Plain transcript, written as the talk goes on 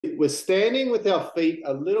we're standing with our feet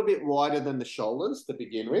a little bit wider than the shoulders to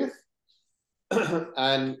begin with.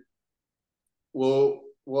 And we'll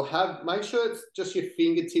make sure it's just your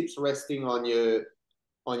fingertips resting on your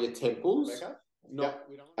temples.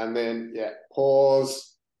 And then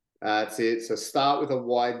pause. That's it. So start with a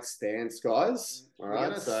wide stance, guys. All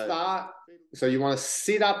right. So you want to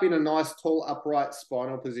sit up in a nice, tall, upright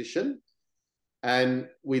spinal position. And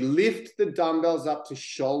we lift the dumbbells up to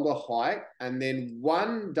shoulder height. And then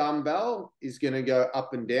one dumbbell is going to go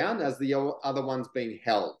up and down as the other one's being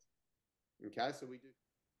held. Okay. So we do.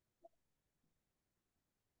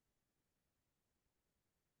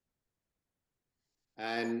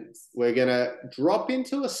 And we're going to drop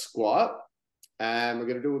into a squat. And we're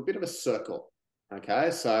going to do a bit of a circle. Okay,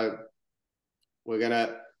 so we're going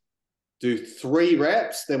to do 3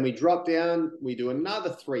 reps. Then we drop down. We do another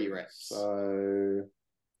 3 reps. So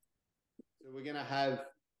we're going to have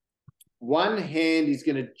one hand is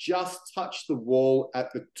going to just touch the wall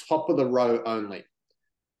at the top of the row only.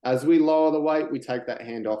 As we lower the weight, we take that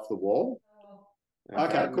hand off the wall.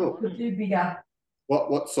 Okay, cool. Bigger.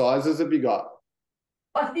 What sizes have you got?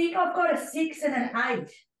 I think I've got a 6 and an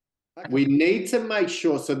 8. Okay. We need to make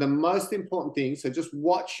sure, so the most important thing, so just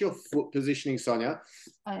watch your foot positioning, Sonia.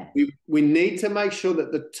 We need to make sure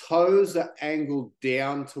that the toes are angled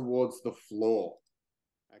down towards the floor.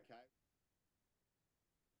 Okay.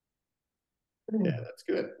 Yeah, that's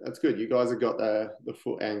good. That's good. You guys have got the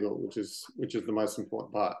foot angle, which is the most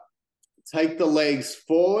important part. Take the legs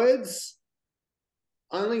forwards,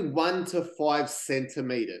 only 1 to 5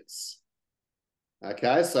 centimeters.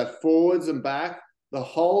 Okay, so forwards and back. The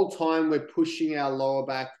whole time we're pushing our lower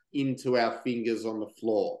back into our fingers on the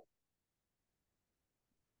floor.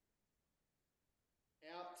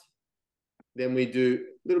 Out. Then we do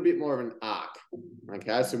a little bit more of an arc.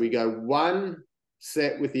 Okay, so we go 1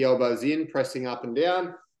 set with the elbows in, pressing up and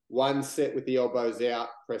down. 1 set with the elbows out,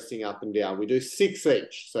 pressing up and down. We do 6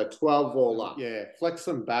 each, so 12 all up. Yeah, flex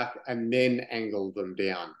them back and then angle them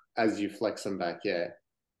down as you flex them back, yeah.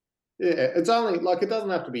 Yeah, it's only, like, it doesn't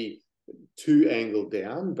have to be too angled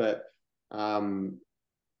down, but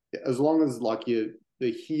as long as, like,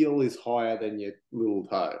 the heel is higher than your little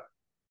toe.